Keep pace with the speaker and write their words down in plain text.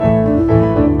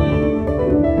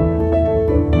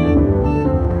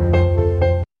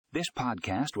This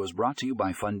podcast was brought to you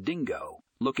by Fundingo.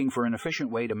 Looking for an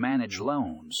efficient way to manage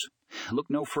loans? Look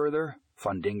no further.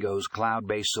 Fundingo's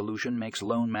cloud-based solution makes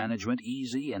loan management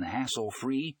easy and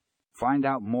hassle-free. Find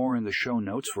out more in the show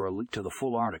notes for a link to the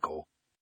full article.